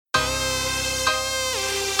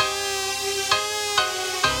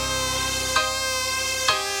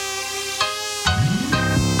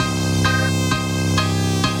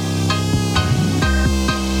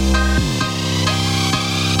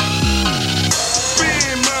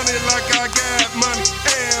I got money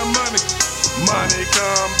and money. Money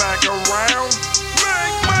come back around.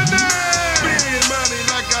 Make money. Spend money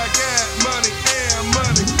like I got money and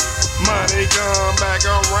money. Money come back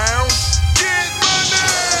around. Get money.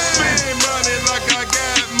 Spend money like I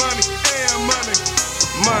got money and money.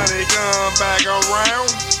 Money come back around.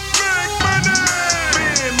 Make money.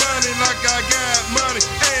 Spend money like I got money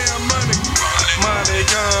and money. Money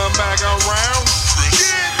come back around.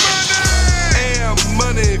 Get money. And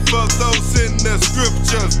money for those in the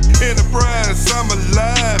scriptures. Enterprise, I'm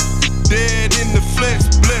alive. Dead in the flesh,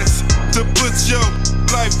 blessed to put your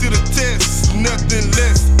life to the test. Nothing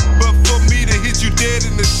less but for me to hit you dead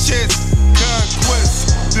in the chest.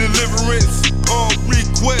 Conquest, deliverance on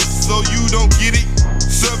request. So you don't get it.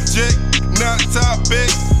 Subject, not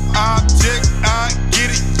topic. Object, I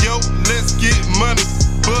get it. Yo, let's get money.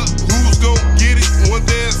 But who's gon' get it when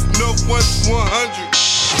there's no 1-100?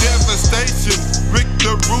 Devastation, Rick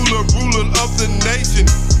the ruler of the nation.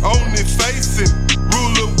 Only facing,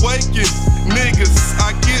 ruler waking. Niggas,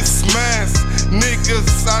 I get smashed.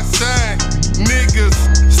 Niggas, I shine. Niggas,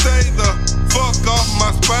 stay the fuck off my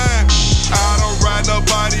spine. I don't ride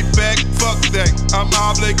nobody back, fuck that. I'm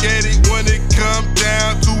obligated when it come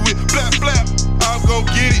down to it. Blap, blap, I'm gon'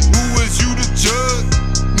 get it. Who is you to judge?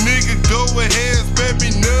 Nigga, go ahead, spare me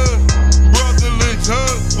none. Brotherly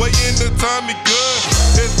hug, waiting the Tommy gun.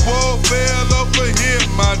 It's war fell over here,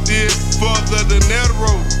 my dear. Further than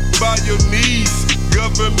narrow, by your knees.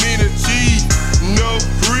 Government achieve, no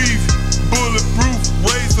grief. Bulletproof,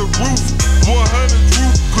 raise the roof. 100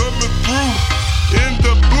 roof coming through. In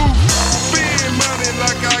the booth, spend money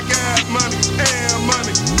like I got money and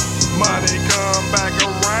money. Money come back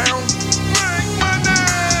around. Make money.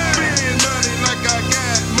 Spend money like I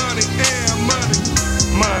got money and money.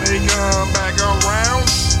 Money come back around.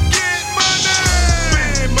 Get money.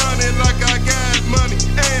 Spend money like I got money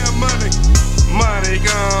and money. Money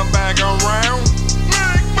come back around.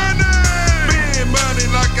 Make money. Spend money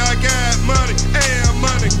like I got money and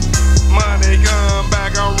money. Money come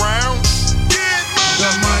back around. The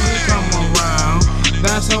money come around,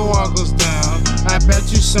 that's how all goes down. I bet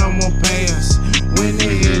you some will pay us when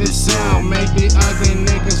they hear the sound. Make the ugly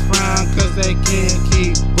niggas frown cause they can't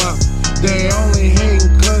keep up. They only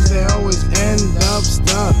hating cause they always end up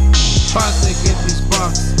stuck. About to get these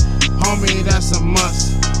bucks, homie, that's a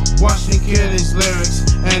must. Watch me kill these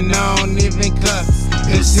lyrics and I don't even cut.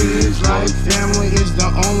 It seems like family is the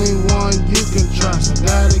only one you can trust. I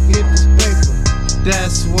gotta get this paper,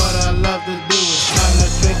 that's what I love to do. It's time to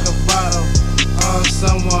drink a bottle of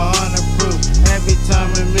someone proof. Every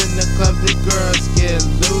time I'm in the club, the girls get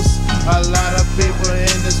loose. A lot of people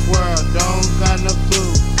in this world don't got no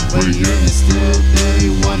clue, but yet still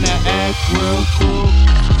they wanna act real cool.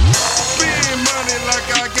 Spend money like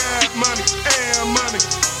I got